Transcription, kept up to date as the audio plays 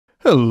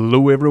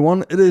Hello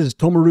everyone, it is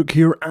Tomarook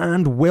here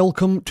and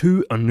welcome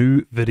to a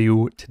new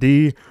video.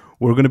 Today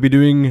we're going to be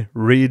doing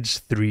Raids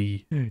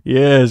 3.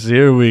 Yes,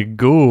 here we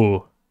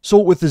go. So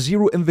with the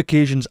 0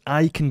 invocations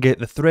I can get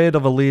the Thread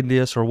of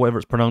Eladius or whatever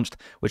it's pronounced,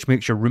 which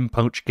makes your rune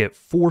pouch get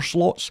 4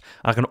 slots.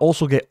 I can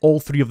also get all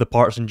 3 of the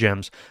partisan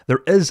gems.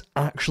 There is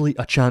actually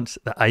a chance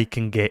that I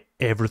can get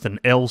everything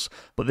else,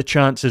 but the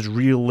chance is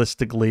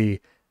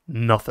realistically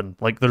nothing.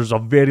 Like there's a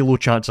very low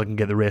chance I can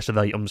get the rest of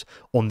the items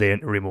on the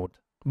entry mode.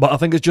 But I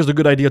think it's just a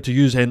good idea to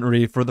use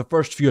entry for the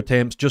first few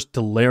attempts just to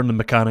learn the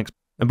mechanics.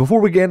 And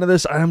before we get into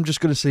this, I am just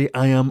going to say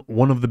I am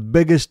one of the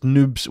biggest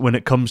noobs when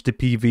it comes to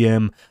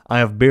PVM. I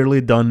have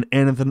barely done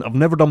anything. I've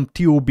never done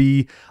TOB.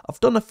 I've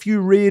done a few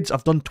raids.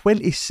 I've done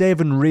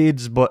 27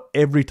 raids, but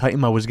every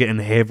time I was getting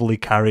heavily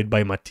carried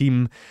by my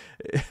team.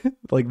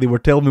 Like they were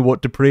telling me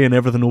what to pray and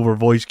everything over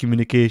voice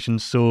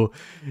communications. So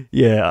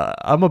yeah,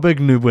 I'm a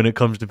big noob when it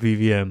comes to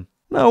PVM.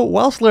 Now,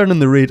 whilst learning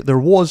the raid, there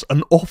was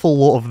an awful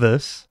lot of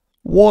this.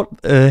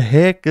 What the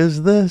heck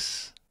is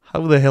this?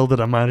 How the hell did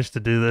I manage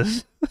to do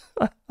this?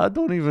 I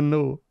don't even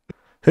know.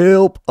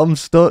 Help, I'm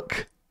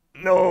stuck.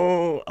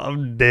 No,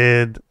 I'm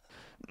dead.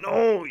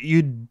 No,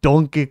 you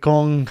Donkey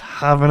Kong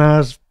having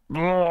ass.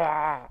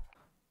 Bruh.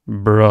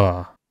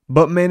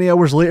 But many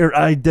hours later,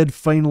 I did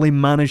finally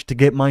manage to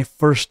get my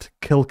first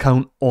kill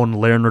count on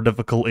learner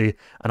difficulty,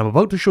 and I'm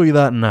about to show you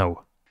that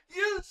now.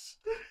 Yes!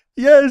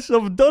 Yes,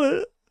 I've done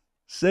it!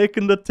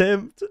 Second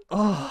attempt.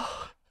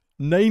 Oh.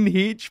 9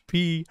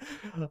 HP.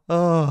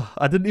 Oh,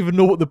 I didn't even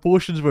know what the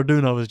potions were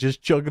doing. I was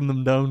just chugging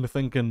them down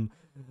thinking,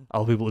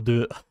 I'll be able to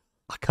do it.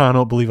 I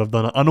cannot believe I've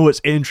done it. I know it's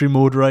entry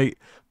mode, right?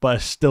 But I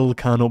still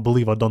cannot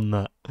believe I've done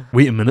that.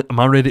 Wait a minute, am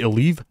I ready to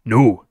leave?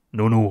 No.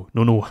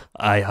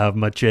 I have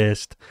my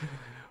chest.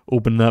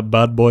 Open that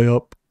bad boy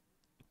up.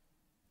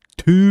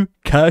 2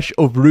 cache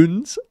of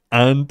runes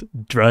and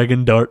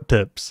dragon dart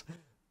tips.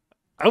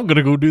 I'm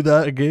gonna go do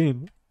that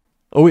again.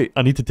 Oh wait,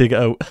 I need to take it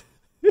out.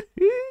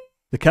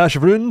 The cache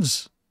of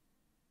runes,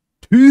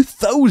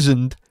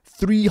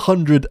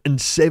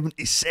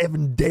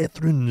 2,377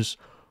 death runes.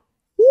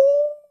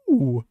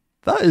 Woo!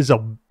 That is a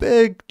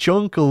big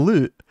chunk of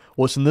loot.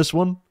 What's in this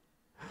one?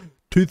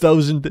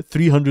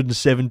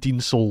 2,317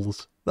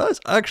 souls. That's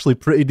actually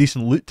pretty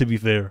decent loot, to be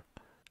fair.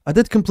 I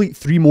did complete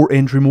 3 more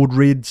entry mode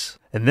raids,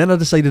 and then I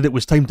decided it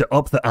was time to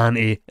up the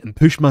ante and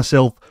push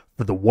myself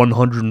for the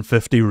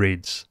 150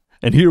 raids.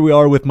 And here we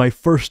are with my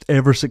first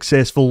ever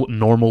successful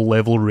normal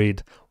level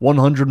raid.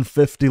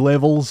 150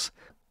 levels.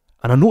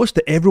 And I noticed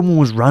that everyone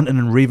was ranting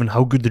and raving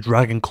how good the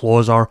dragon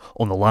claws are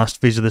on the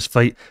last phase of this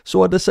fight,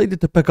 so I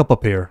decided to pick up a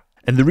pair.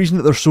 And the reason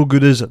that they're so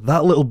good is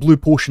that little blue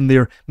potion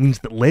there means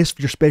that less of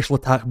your special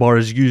attack bar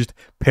is used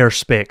per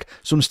spec.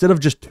 So instead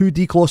of just 2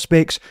 declaw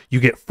specs, you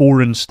get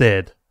 4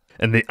 instead.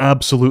 And they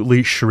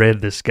absolutely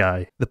shred this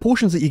guy. The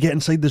potions that you get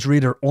inside this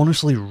raid are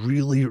honestly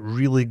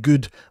really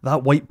good.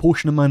 That white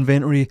potion in my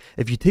inventory,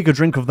 if you take a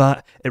drink of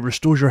that, it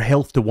restores your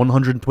health to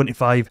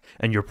 125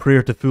 and your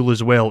prayer to full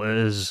as well. It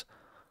is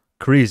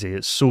crazy,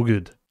 it's so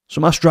good.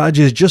 So my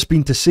strategy has just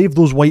been to save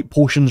those white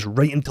potions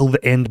right until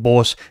the end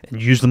boss and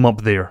use them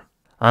up there.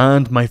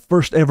 And my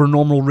first ever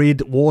normal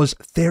raid was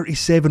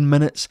 37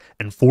 minutes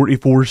and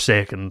 44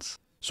 seconds.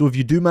 So if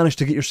you do manage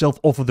to get yourself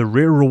off of the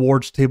rare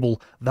rewards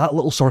table, that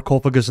little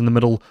sarcophagus in the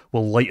middle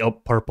will light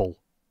up purple.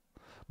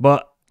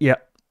 But, yeah,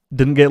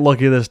 didn't get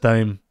lucky this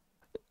time.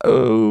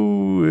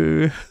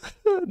 Oh,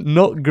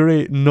 not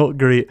great. Now,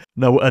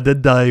 I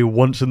did die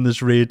once in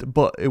this raid,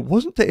 but it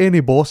wasn't to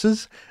any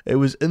bosses. It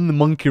was in the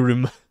monkey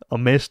room. I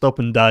messed up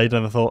and died,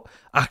 and I thought,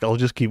 I'll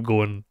just keep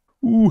going.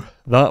 Ooh,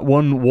 that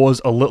one was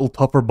a little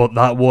tougher, but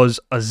that was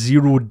a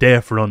 0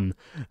 death run.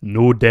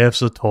 No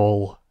deaths at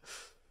all.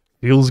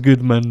 Feels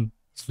good, man.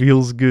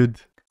 Feels good.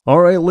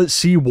 Alright, let's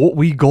see what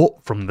we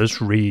got from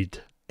this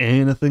raid.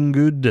 Anything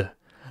good?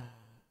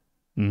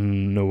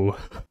 No.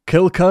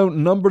 Kill count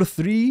number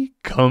 3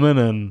 coming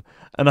in.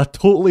 And I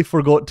totally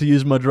forgot to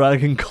use my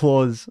dragon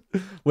claws.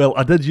 Well,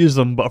 I did use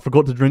them, but I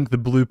forgot to drink the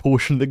blue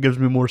potion that gives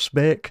me more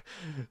spec.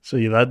 So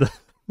yeah, that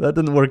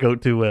didn't work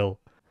out too well.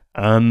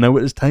 And now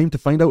it is time to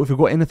find out if we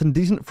got anything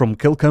decent from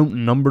kill count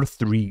number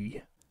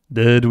 3.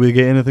 Did we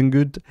get anything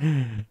good?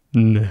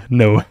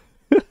 No.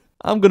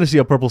 I'm gonna see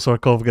a purple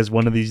sarcophagus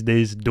one of these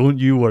days, don't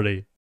you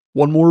worry.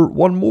 One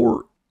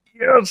more.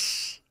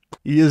 Yes!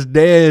 He is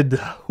dead.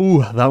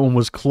 Ooh, that one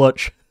was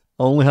clutch.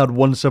 I only had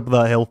 1 sip of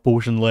that health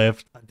potion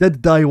left. I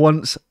did die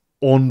once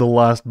on the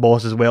last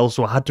boss as well,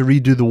 so I had to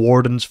redo the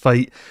warden's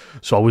fight,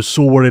 so I was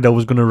so worried I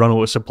was gonna run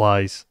out of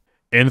supplies.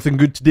 Anything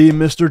good today,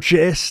 Mr.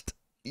 Chest?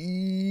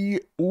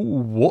 Ooh,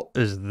 what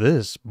is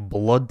this?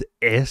 Blood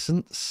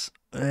essence?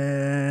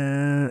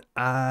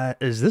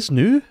 Is this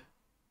new?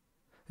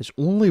 It's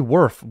only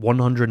worth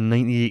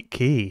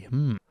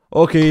 198k.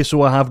 Okay,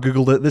 so I have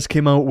googled it. This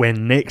came out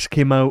when Next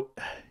came out.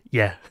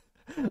 Yeah,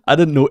 I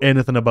didn't know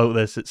anything about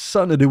this. It's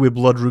something to do with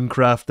blood rune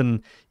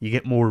crafting. You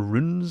get more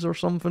runes or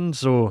something,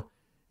 so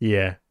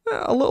yeah.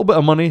 A little bit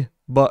of money,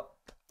 but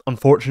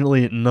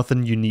unfortunately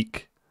nothing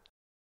unique.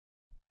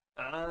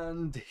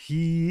 And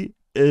he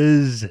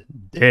is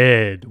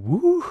dead.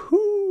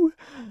 Woohoo!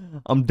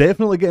 I'm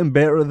definitely getting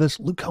better at this.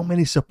 Look how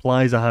many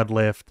supplies I had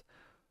left.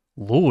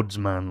 Loads,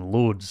 man,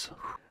 loads.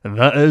 And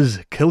that is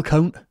kill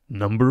count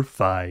number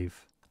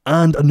 5.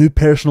 And a new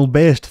personal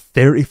best,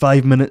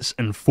 35 minutes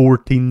and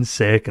 14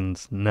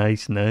 seconds.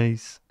 Nice,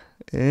 nice.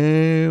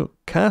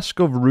 Cask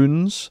of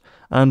Runes,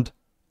 and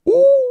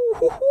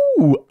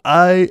ooh,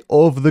 Eye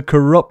of the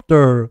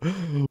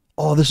Corruptor.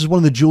 Oh, this is one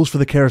of the jewels for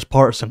the Chaos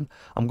Partisan.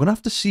 I'm gonna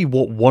have to see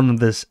what one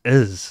this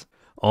is.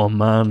 Oh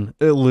man,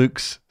 it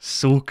looks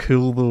so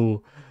cool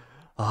though.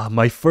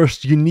 My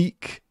first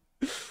unique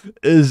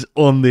is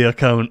on the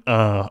account.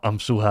 I'm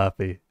so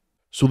happy.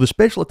 So the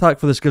special attack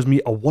for this gives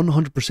me a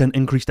 100%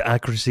 increase to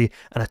accuracy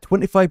and a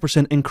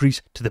 25%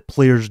 increase to the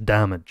player's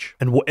damage.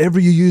 And whatever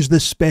you use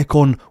this spec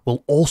on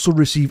will also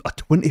receive a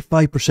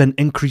 25%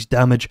 increased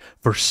damage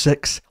for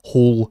 6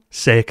 whole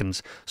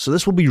seconds. So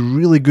this will be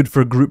really good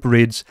for group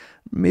raids,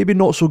 maybe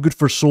not so good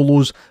for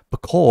solos,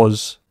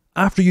 because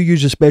after you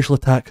use a special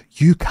attack,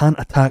 you can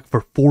attack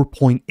for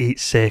 4.8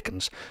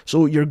 seconds.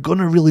 So you're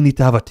gonna really need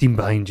to have a team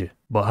behind you.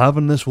 But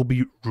having this will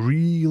be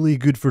really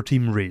good for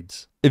team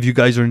raids. If you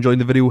guys are enjoying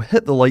the video,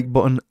 hit the like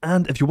button,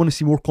 and if you want to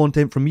see more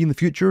content from me in the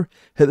future,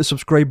 hit the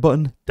subscribe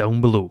button down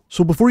below.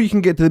 So before you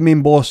can get to the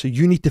main boss,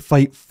 you need to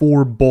fight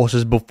 4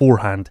 bosses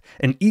beforehand,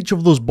 and each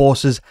of those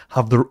bosses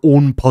have their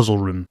own puzzle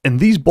room. And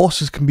these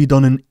bosses can be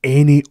done in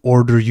any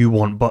order you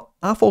want, but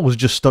I've always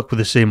just stuck with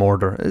the same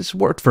order. It's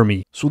worked for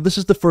me. So this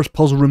is the first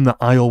puzzle room that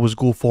I always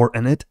go for,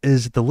 and it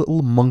is the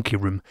little monkey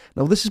room.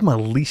 Now this is my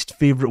least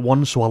favourite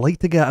one, so I like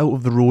to get out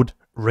of the road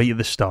right at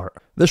the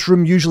start. This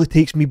room usually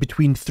takes me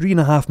between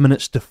 3.5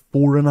 minutes to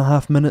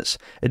 4.5 minutes,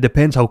 it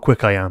depends how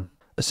quick I am.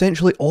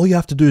 Essentially all you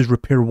have to do is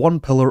repair one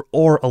pillar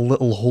or a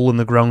little hole in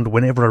the ground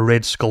whenever a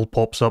red skull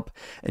pops up,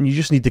 and you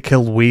just need to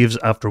kill waves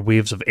after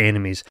waves of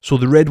enemies. So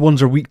the red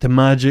ones are weak to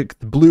magic,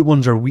 the blue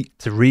ones are weak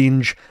to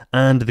range,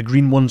 and the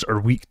green ones are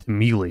weak to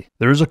melee.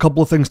 There is a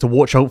couple of things to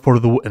watch out for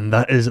though, and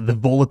that is the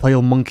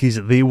volatile monkeys.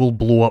 They will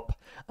blow up,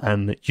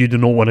 and you do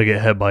not want to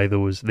get hit by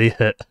those. They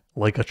hit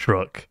like a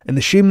truck. And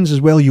the shamans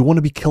as well, you want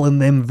to be killing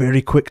them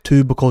very quick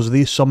too, because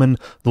they summon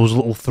those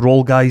little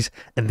thrall guys,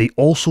 and they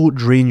also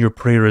drain your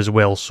prayer as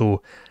well,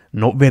 so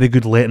not very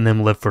good letting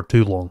them live for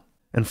too long.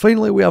 And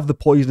finally we have the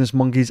poisonous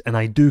monkeys, and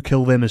I do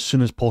kill them as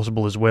soon as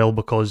possible as well,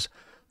 because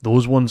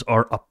those ones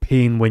are a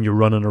pain when you're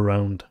running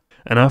around.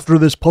 And after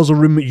this puzzle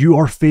room, you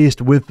are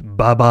faced with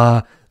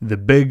Baba, the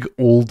big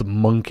old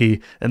monkey,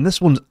 and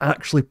this one's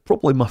actually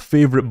probably my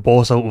favourite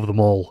boss out of them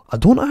all. I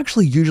don't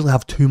actually usually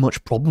have too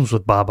much problems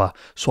with Baba,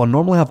 so I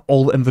normally have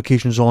all the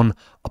invocations on,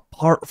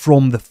 apart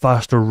from the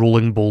faster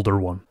rolling boulder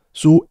one.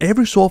 So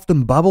every so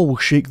often Baba will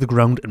shake the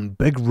ground and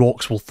big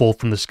rocks will fall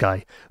from the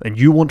sky, and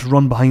you want to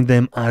run behind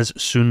them as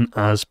soon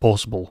as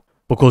possible.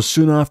 Because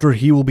soon after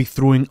he will be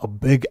throwing a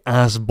big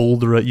ass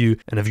boulder at you,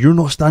 and if you're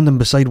not standing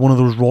beside one of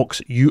those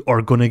rocks, you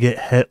are gonna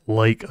get hit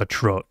like a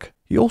truck.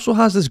 He also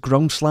has this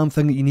ground slam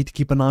thing that you need to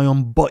keep an eye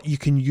on, but you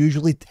can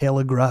usually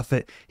telegraph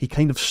it. He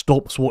kind of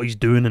stops what he's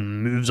doing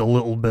and moves a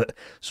little bit,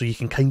 so you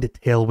can kind of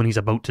tell when he's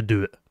about to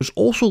do it. There's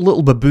also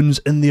little baboons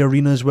in the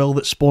arena as well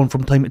that spawn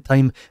from time to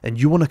time, and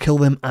you want to kill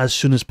them as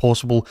soon as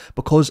possible,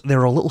 because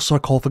there are little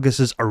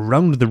sarcophaguses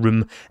around the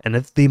room, and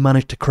if they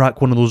manage to crack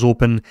one of those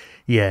open,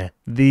 yeah,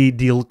 they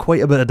deal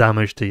quite a bit of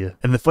damage to you.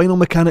 And the final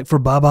mechanic for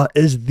Baba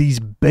is these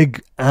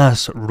big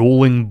ass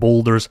rolling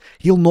boulders.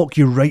 He'll knock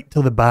you right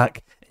to the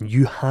back, and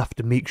you have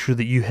to make sure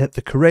that you hit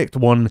the correct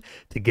one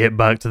to get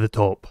back to the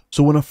top.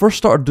 So when I first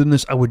started doing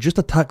this, I would just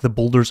attack the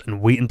boulders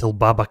and wait until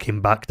Baba came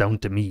back down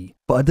to me.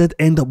 But I did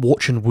end up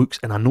watching Wooks,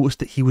 and I noticed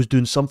that he was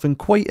doing something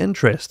quite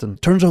interesting.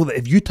 Turns out that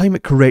if you time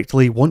it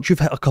correctly, once you've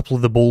hit a couple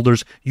of the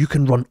boulders, you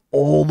can run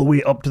all the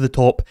way up to the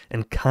top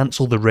and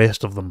cancel the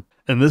rest of them.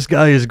 And this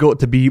guy has got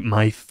to be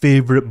my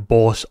favourite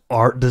boss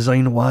art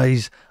design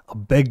wise. A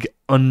big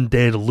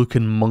undead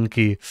looking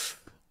monkey.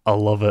 I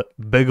love it.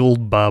 Big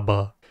old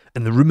Baba.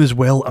 In the room as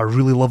well, I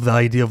really love the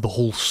idea of the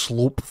whole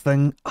slope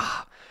thing.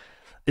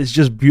 It's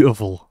just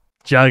beautiful.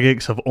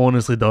 Jagex have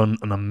honestly done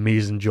an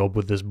amazing job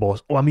with this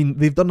boss. Oh, I mean,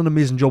 they've done an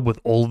amazing job with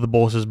all of the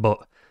bosses,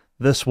 but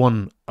this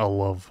one I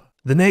love.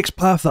 The next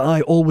path that I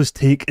always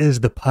take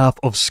is the path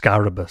of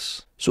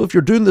Scarabus. So if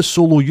you're doing this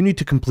solo, you need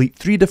to complete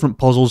 3 different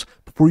puzzles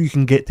before you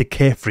can get to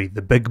Kefri,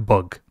 the big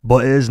bug.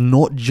 But it is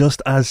not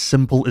just as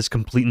simple as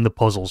completing the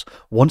puzzles.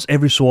 Once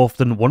every so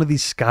often, one of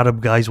these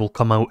scarab guys will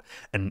come out,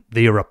 and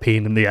they are a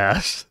pain in the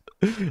ass.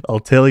 I'll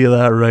tell you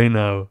that right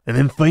now. And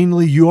then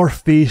finally you are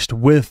faced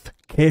with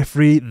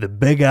Kefri, the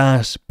big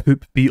ass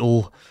poop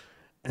beetle.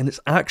 And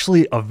it's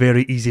actually a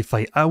very easy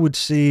fight. I would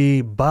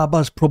say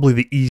Baba's probably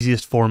the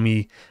easiest for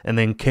me, and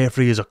then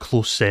Kefri is a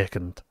close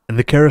second. And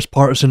the Keris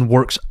Partisan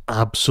works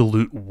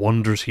absolute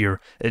wonders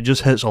here. It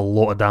just hits a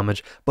lot of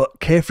damage,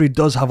 but Kefri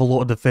does have a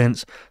lot of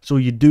defense, so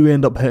you do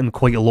end up hitting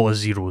quite a lot of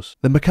zeros.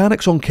 The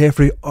mechanics on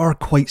Kefri are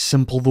quite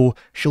simple though.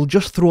 She'll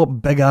just throw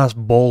up big ass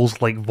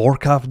balls like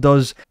Vorkath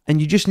does,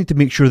 and you just need to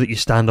make sure that you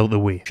stand out the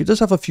way. She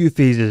does have a few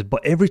phases,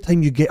 but every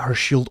time you get her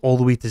shield all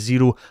the way to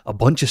 0, a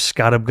bunch of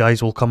Scarab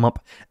guys will come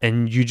up,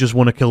 and you just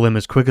want to kill them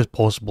as quick as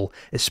possible,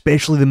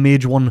 especially the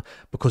mage one,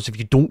 because if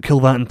you don't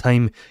kill that in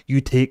time, you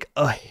take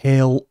a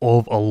hell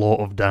of a lot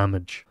of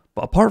damage.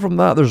 But apart from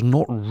that, there's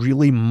not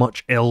really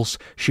much else.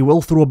 She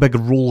will throw a big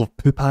roll of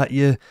poop at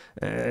you,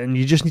 and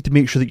you just need to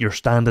make sure that you're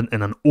standing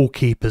in an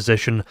okay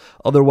position,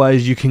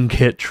 otherwise you can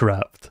get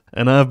trapped.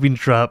 And I've been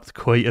trapped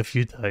quite a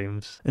few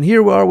times. And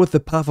here we are with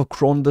the Path of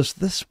Krondus.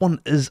 This one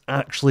is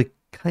actually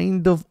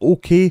kind of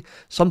okay.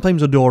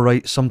 Sometimes I do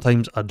alright,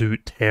 sometimes I do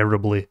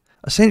terribly.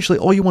 Essentially,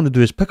 all you want to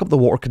do is pick up the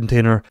water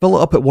container, fill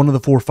it up at one of the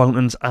 4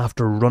 fountains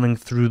after running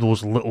through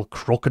those little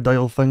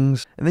crocodile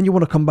things, and then you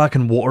want to come back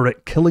and water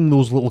it, killing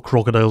those little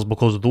crocodiles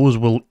because those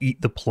will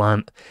eat the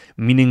plant,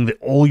 meaning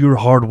that all your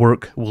hard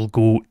work will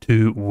go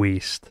to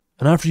waste.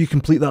 And after you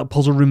complete that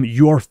puzzle room,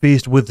 you are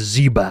faced with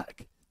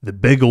Zebak, the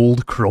big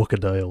old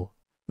crocodile.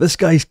 This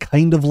guy's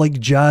kind of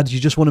like Jad. You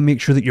just want to make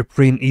sure that you're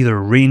praying either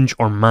range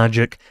or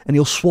magic, and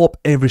he'll swap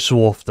every so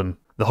often.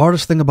 The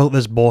hardest thing about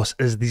this boss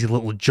is these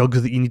little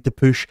jugs that you need to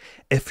push.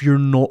 If you're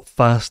not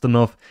fast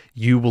enough,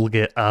 you will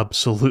get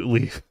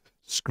absolutely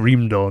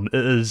screamed on.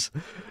 It is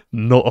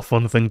not a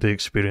fun thing to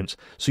experience.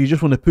 So you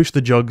just want to push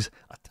the jugs,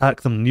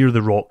 attack them near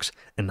the rocks,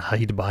 and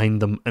hide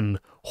behind them, and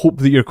hope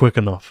that you're quick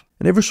enough.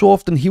 And every so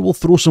often he will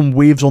throw some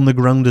waves on the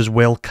ground as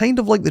well, kind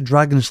of like the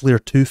Dragon Slayer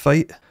 2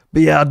 fight.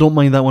 But yeah, I don't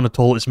mind that one at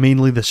all. It's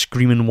mainly the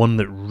screaming one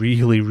that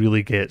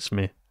really gets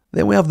me.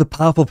 Then we have the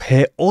Path of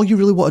Het. All you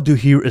really want to do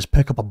here is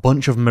pick up a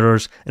bunch of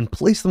mirrors and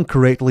place them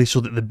correctly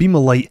so that the beam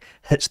of light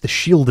hits the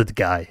shielded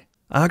guy.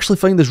 I actually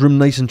find this room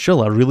nice and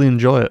chill, I really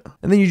enjoy it.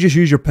 And then you just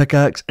use your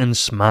pickaxe and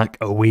smack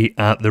away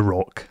at the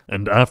rock.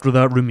 And after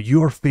that room,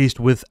 you are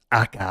faced with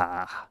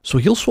Akka. So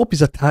he'll swap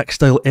his attack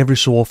style every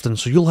so often,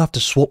 so you'll have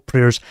to swap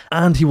prayers,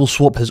 and he will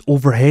swap his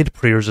overhead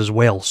prayers as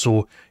well,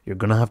 so you're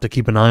gonna have to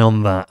keep an eye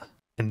on that.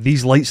 And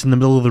these lights in the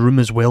middle of the room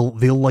as well,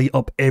 they'll light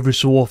up every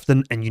so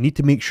often, and you need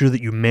to make sure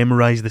that you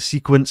memorise the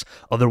sequence,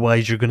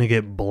 otherwise you're going to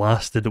get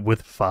blasted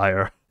with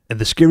fire. And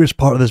the scariest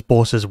part of this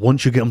boss is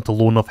once you get him to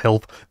low enough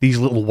health, these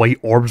little white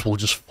orbs will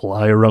just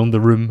fly around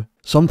the room.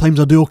 Sometimes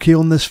I do okay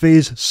on this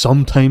phase,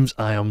 sometimes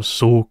I am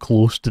so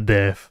close to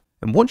death.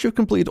 And once you've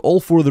completed all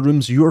 4 of the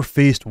rooms, you are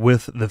faced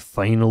with the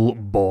final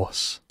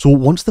boss. So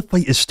once the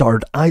fight is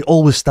started, I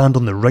always stand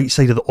on the right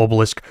side of the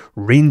obelisk,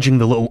 ranging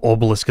the little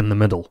obelisk in the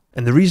middle.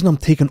 And the reason I'm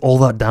taking all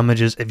that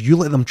damage is if you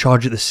let them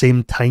charge at the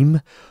same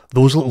time,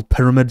 those little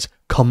pyramids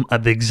come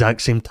at the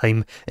exact same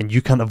time and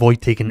you can't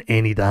avoid taking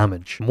any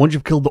damage. And once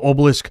you've killed the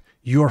obelisk,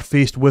 you are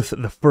faced with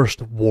the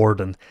first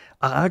warden.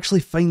 I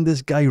actually find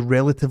this guy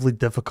relatively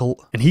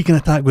difficult, and he can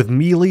attack with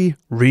melee,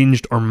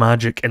 ranged or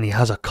magic, and he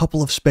has a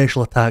couple of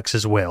special attacks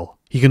as well.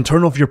 He can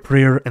turn off your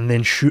prayer and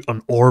then shoot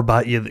an orb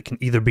at you that can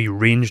either be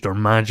ranged or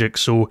magic,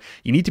 so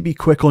you need to be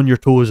quick on your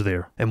toes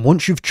there. And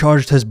once you've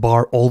charged his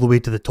bar all the way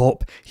to the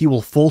top, he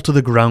will fall to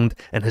the ground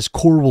and his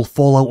core will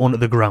fall out onto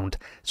the ground,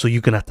 so you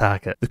can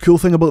attack it. The cool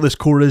thing about this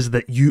core is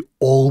that you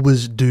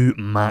always do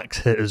max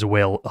hit as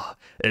well.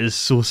 It is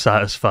so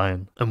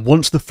satisfying. And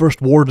once the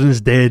first warden is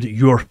dead,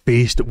 you are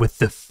faced with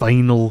the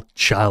final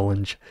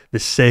challenge, the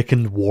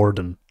second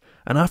warden.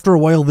 And after a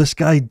while, this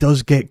guy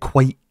does get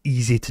quite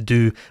easy to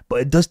do,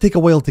 but it does take a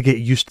while to get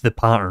used to the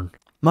pattern.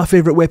 My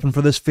favourite weapon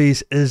for this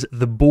phase is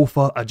the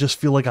Bofa. I just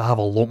feel like I have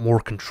a lot more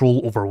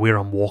control over where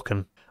I'm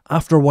walking.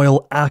 After a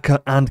while,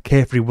 Akka and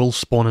Kefri will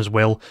spawn as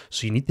well,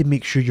 so you need to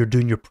make sure you're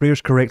doing your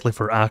prayers correctly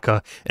for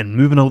Akka and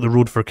moving out the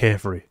road for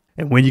Kefri.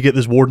 And when you get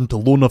this warden to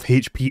low enough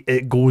HP,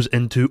 it goes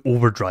into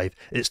overdrive.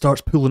 It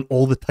starts pulling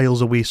all the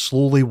tiles away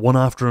slowly, one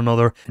after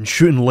another, and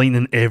shooting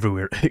lightning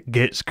everywhere. It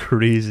gets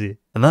crazy.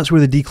 And that's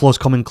where the declaws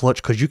come in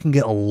clutch, because you can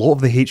get a lot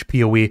of the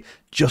HP away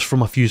just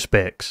from a few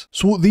specs.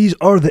 So these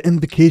are the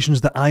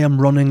invocations that I am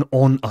running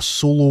on a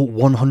solo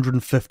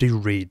 150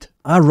 raid.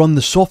 I run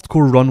the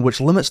softcore run,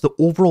 which limits the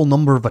overall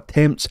number of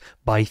attempts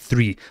by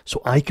 3,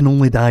 so I can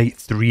only die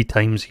 3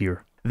 times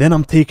here. Then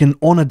I'm taken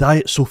on a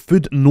diet so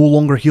food no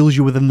longer heals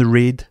you within the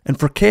raid. And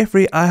for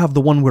Kefri, I have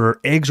the one where her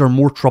eggs are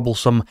more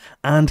troublesome,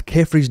 and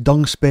Kefri's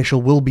dung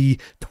special will be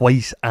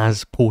twice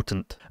as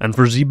potent. And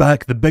for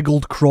Zebak, the big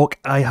old croc,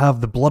 I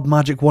have the blood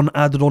magic one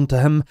added onto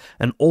him,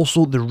 and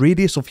also the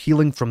radius of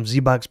healing from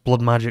Zebak's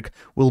blood magic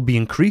will be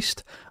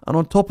increased. And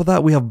on top of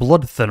that, we have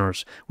blood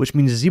thinners, which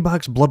means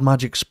Zebak's blood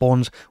magic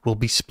spawns will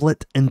be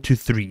split into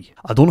 3.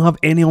 I don't have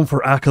any on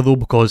for Akka though,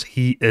 because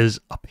he is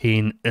a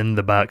pain in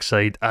the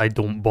backside. I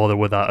don't bother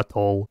with that at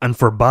all. And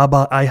for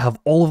Baba, I have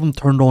all of them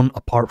turned on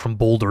apart from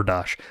Boulder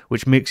Dash,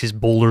 which makes his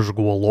boulders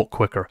go a lot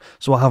quicker.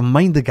 So I have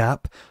Mind the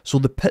Gap, so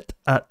the pit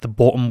at the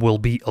bottom will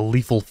be a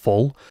lethal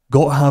fall.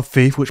 Gotta Have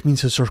Faith, which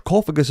means his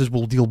sarcophaguses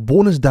will deal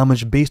bonus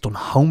damage based on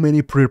how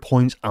many prayer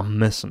points I'm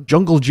missing.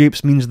 Jungle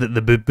Japes means that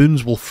the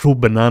baboons will throw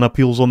banana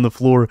peels on the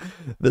floor.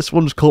 This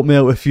one's caught me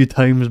out a few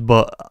times,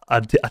 but I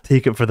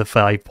take it for the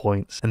 5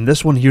 points. And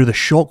this one here, the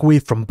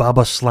shockwave from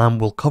Baba Slam,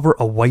 will cover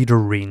a wider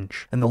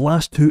range. And the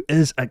last two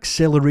is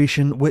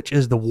acceleration, which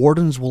is the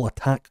wardens will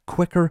attack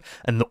quicker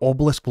and the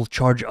obelisk will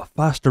charge at a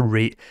faster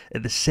rate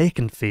at the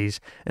second phase.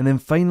 And then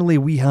finally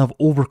we have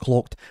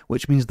overclocked,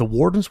 which means the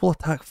wardens will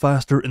attack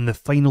faster in the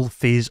final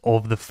phase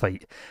of the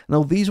fight.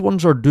 Now these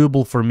ones are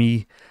doable for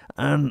me,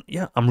 and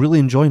yeah, I'm really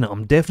enjoying it.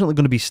 I'm definitely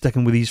going to be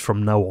sticking with these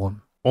from now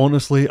on.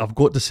 Honestly, I've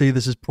got to say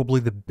this is probably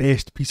the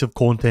best piece of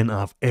content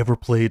I've ever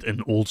played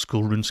in old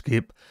school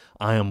RuneScape.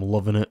 I am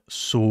loving it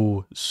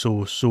so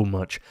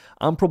much.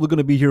 I'm probably going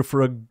to be here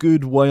for a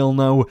good while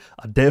now.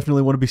 I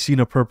definitely want to be seeing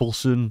a purple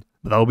soon.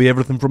 But that'll be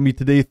everything from me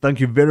today. Thank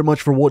you very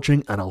much for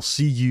watching, and I'll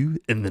see you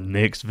in the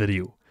next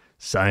video.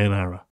 Sayonara.